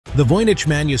The Voynich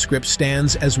Manuscript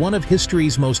stands as one of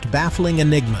history's most baffling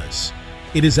enigmas.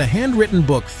 It is a handwritten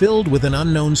book filled with an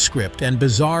unknown script and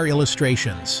bizarre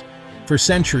illustrations. For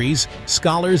centuries,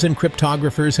 scholars and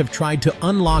cryptographers have tried to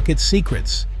unlock its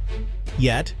secrets.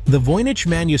 Yet, the Voynich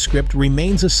Manuscript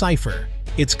remains a cipher,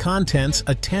 its contents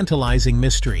a tantalizing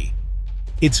mystery.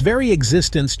 Its very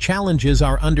existence challenges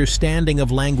our understanding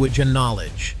of language and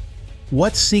knowledge.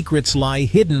 What secrets lie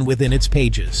hidden within its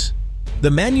pages? The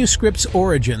manuscript's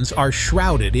origins are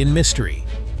shrouded in mystery.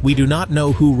 We do not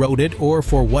know who wrote it or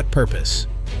for what purpose.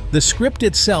 The script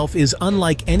itself is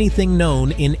unlike anything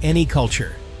known in any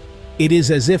culture. It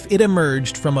is as if it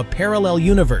emerged from a parallel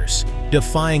universe,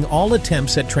 defying all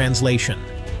attempts at translation.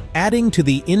 Adding to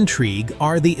the intrigue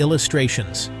are the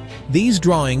illustrations. These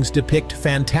drawings depict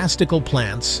fantastical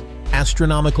plants,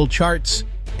 astronomical charts,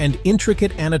 and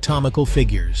intricate anatomical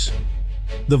figures.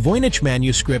 The Voynich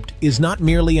Manuscript is not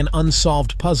merely an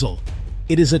unsolved puzzle.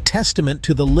 It is a testament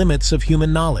to the limits of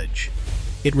human knowledge.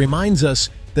 It reminds us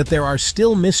that there are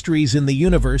still mysteries in the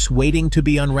universe waiting to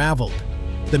be unraveled.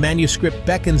 The manuscript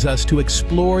beckons us to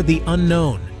explore the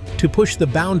unknown, to push the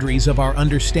boundaries of our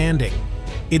understanding.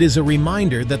 It is a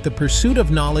reminder that the pursuit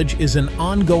of knowledge is an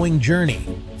ongoing journey,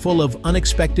 full of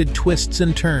unexpected twists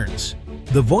and turns.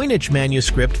 The Voynich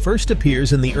Manuscript first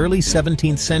appears in the early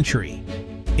 17th century.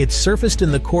 It surfaced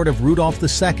in the court of Rudolf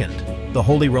II, the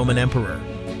Holy Roman Emperor.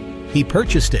 He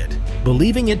purchased it,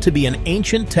 believing it to be an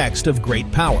ancient text of great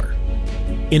power.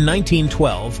 In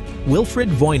 1912, Wilfrid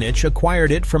Voynich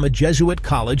acquired it from a Jesuit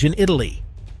college in Italy.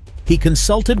 He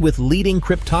consulted with leading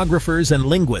cryptographers and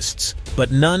linguists,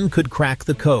 but none could crack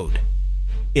the code.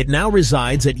 It now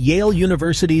resides at Yale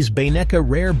University's Beinecke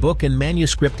Rare Book and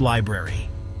Manuscript Library.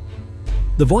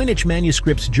 The Voynich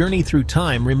Manuscript's journey through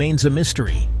time remains a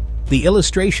mystery. The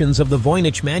illustrations of the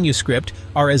Voynich Manuscript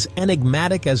are as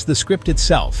enigmatic as the script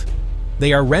itself.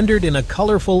 They are rendered in a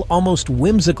colorful, almost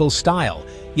whimsical style,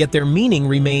 yet their meaning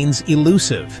remains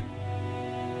elusive.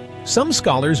 Some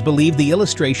scholars believe the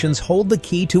illustrations hold the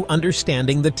key to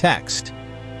understanding the text.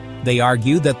 They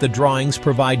argue that the drawings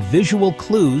provide visual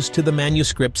clues to the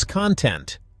manuscript's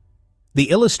content. The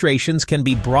illustrations can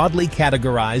be broadly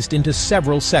categorized into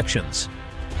several sections.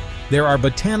 There are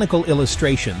botanical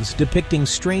illustrations depicting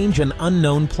strange and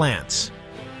unknown plants.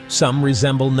 Some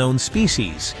resemble known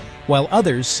species, while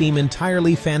others seem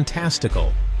entirely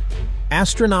fantastical.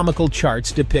 Astronomical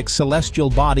charts depict celestial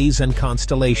bodies and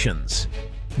constellations.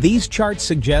 These charts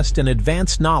suggest an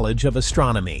advanced knowledge of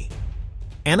astronomy.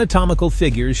 Anatomical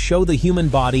figures show the human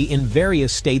body in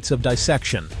various states of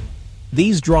dissection.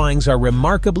 These drawings are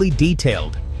remarkably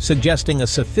detailed, suggesting a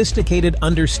sophisticated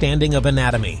understanding of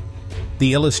anatomy.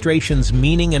 The illustrations'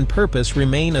 meaning and purpose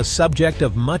remain a subject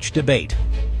of much debate.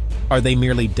 Are they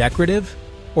merely decorative,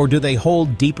 or do they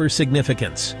hold deeper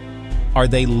significance? Are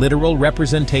they literal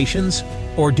representations,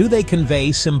 or do they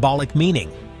convey symbolic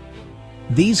meaning?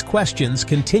 These questions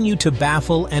continue to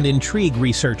baffle and intrigue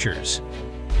researchers.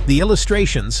 The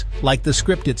illustrations, like the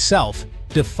script itself,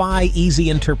 defy easy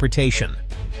interpretation.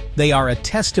 They are a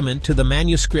testament to the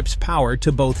manuscript's power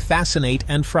to both fascinate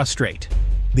and frustrate.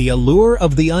 The allure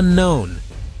of the unknown,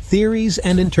 theories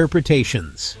and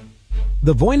interpretations.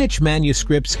 The Voynich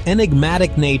Manuscript's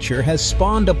enigmatic nature has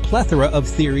spawned a plethora of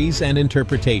theories and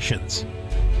interpretations.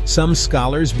 Some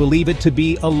scholars believe it to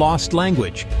be a lost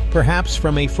language, perhaps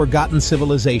from a forgotten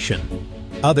civilization.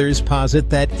 Others posit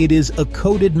that it is a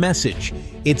coded message,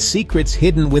 its secrets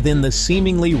hidden within the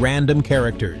seemingly random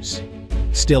characters.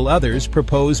 Still others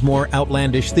propose more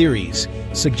outlandish theories,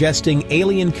 suggesting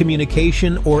alien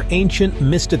communication or ancient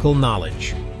mystical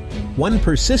knowledge. One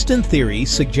persistent theory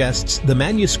suggests the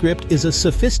manuscript is a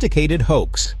sophisticated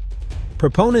hoax.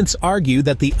 Proponents argue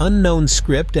that the unknown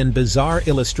script and bizarre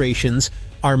illustrations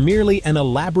are merely an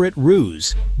elaborate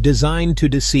ruse designed to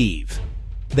deceive.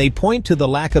 They point to the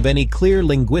lack of any clear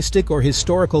linguistic or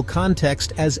historical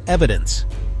context as evidence.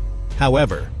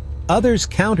 However, others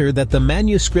counter that the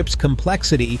manuscript's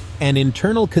complexity and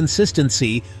internal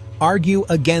consistency argue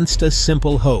against a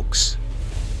simple hoax.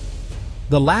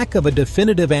 The lack of a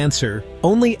definitive answer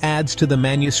only adds to the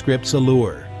manuscript's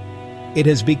allure. It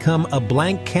has become a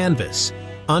blank canvas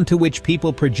onto which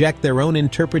people project their own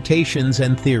interpretations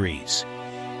and theories.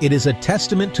 It is a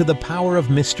testament to the power of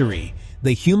mystery,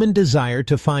 the human desire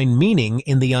to find meaning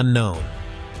in the unknown.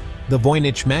 The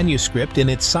Voynich Manuscript, in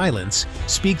its silence,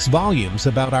 speaks volumes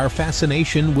about our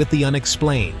fascination with the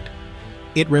unexplained.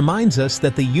 It reminds us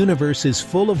that the universe is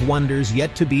full of wonders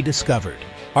yet to be discovered.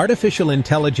 Artificial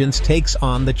intelligence takes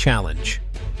on the challenge.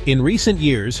 In recent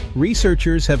years,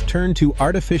 researchers have turned to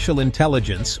artificial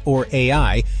intelligence, or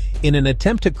AI, in an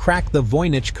attempt to crack the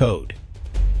Voynich code.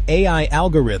 AI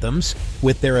algorithms,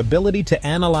 with their ability to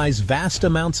analyze vast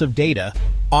amounts of data,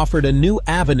 offered a new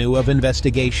avenue of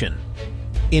investigation.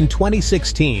 In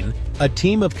 2016, a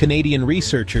team of Canadian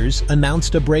researchers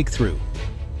announced a breakthrough.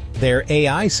 Their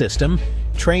AI system,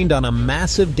 trained on a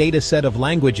massive dataset of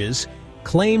languages,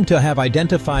 claimed to have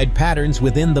identified patterns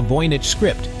within the Voynich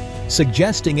script,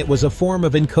 suggesting it was a form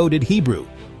of encoded Hebrew.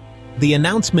 The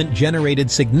announcement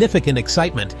generated significant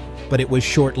excitement, but it was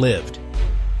short-lived.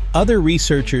 Other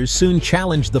researchers soon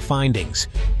challenged the findings,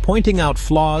 pointing out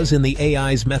flaws in the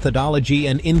AI's methodology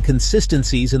and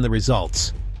inconsistencies in the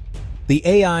results. The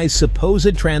AI's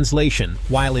supposed translation,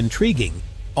 while intriguing,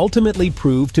 ultimately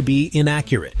proved to be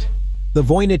inaccurate. The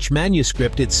Voynich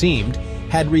Manuscript, it seemed,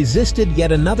 had resisted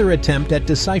yet another attempt at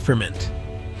decipherment.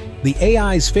 The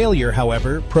AI's failure,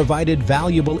 however, provided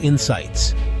valuable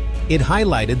insights. It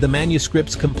highlighted the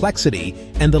manuscript's complexity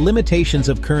and the limitations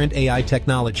of current AI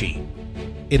technology.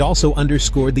 It also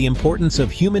underscored the importance of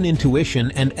human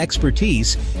intuition and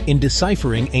expertise in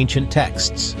deciphering ancient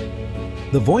texts.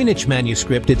 The Voynich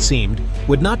Manuscript, it seemed,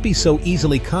 would not be so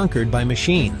easily conquered by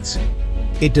machines.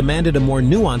 It demanded a more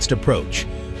nuanced approach,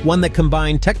 one that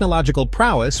combined technological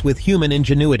prowess with human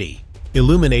ingenuity.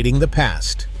 Illuminating the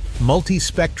past,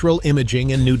 multispectral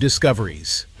imaging and new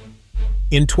discoveries.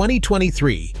 In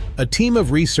 2023, a team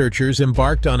of researchers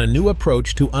embarked on a new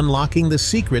approach to unlocking the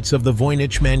secrets of the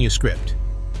Voynich Manuscript.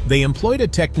 They employed a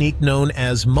technique known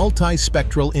as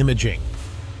multispectral imaging.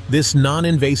 This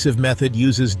non-invasive method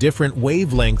uses different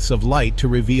wavelengths of light to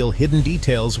reveal hidden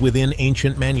details within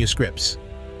ancient manuscripts.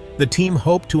 The team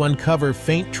hoped to uncover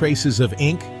faint traces of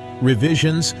ink,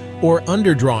 revisions, or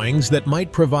underdrawings that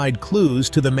might provide clues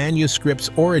to the manuscript's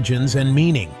origins and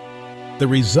meaning. The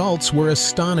results were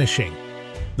astonishing.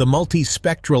 The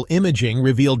multispectral imaging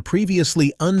revealed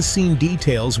previously unseen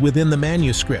details within the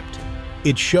manuscript.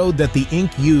 It showed that the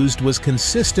ink used was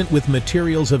consistent with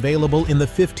materials available in the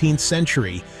 15th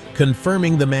century,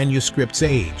 confirming the manuscript's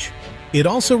age. It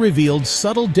also revealed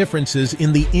subtle differences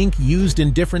in the ink used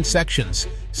in different sections,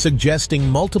 suggesting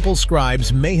multiple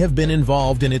scribes may have been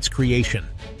involved in its creation.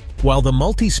 While the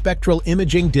multispectral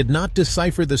imaging did not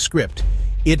decipher the script,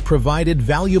 it provided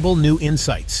valuable new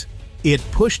insights. It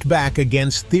pushed back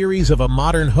against theories of a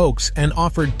modern hoax and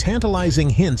offered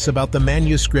tantalizing hints about the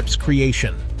manuscript's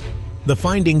creation. The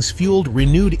findings fueled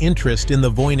renewed interest in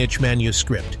the Voynich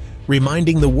Manuscript,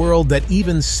 reminding the world that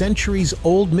even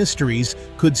centuries-old mysteries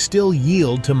could still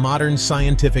yield to modern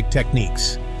scientific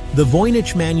techniques. The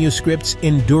Voynich Manuscript's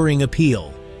enduring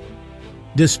appeal.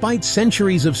 Despite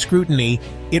centuries of scrutiny,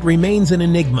 it remains an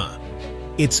enigma.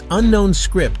 Its unknown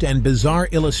script and bizarre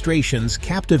illustrations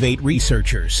captivate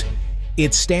researchers.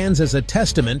 It stands as a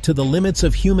testament to the limits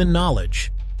of human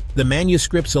knowledge. The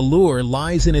manuscript's allure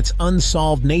lies in its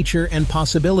unsolved nature and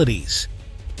possibilities.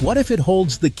 What if it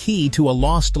holds the key to a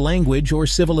lost language or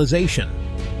civilization?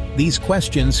 These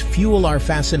questions fuel our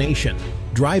fascination,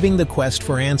 driving the quest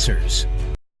for answers.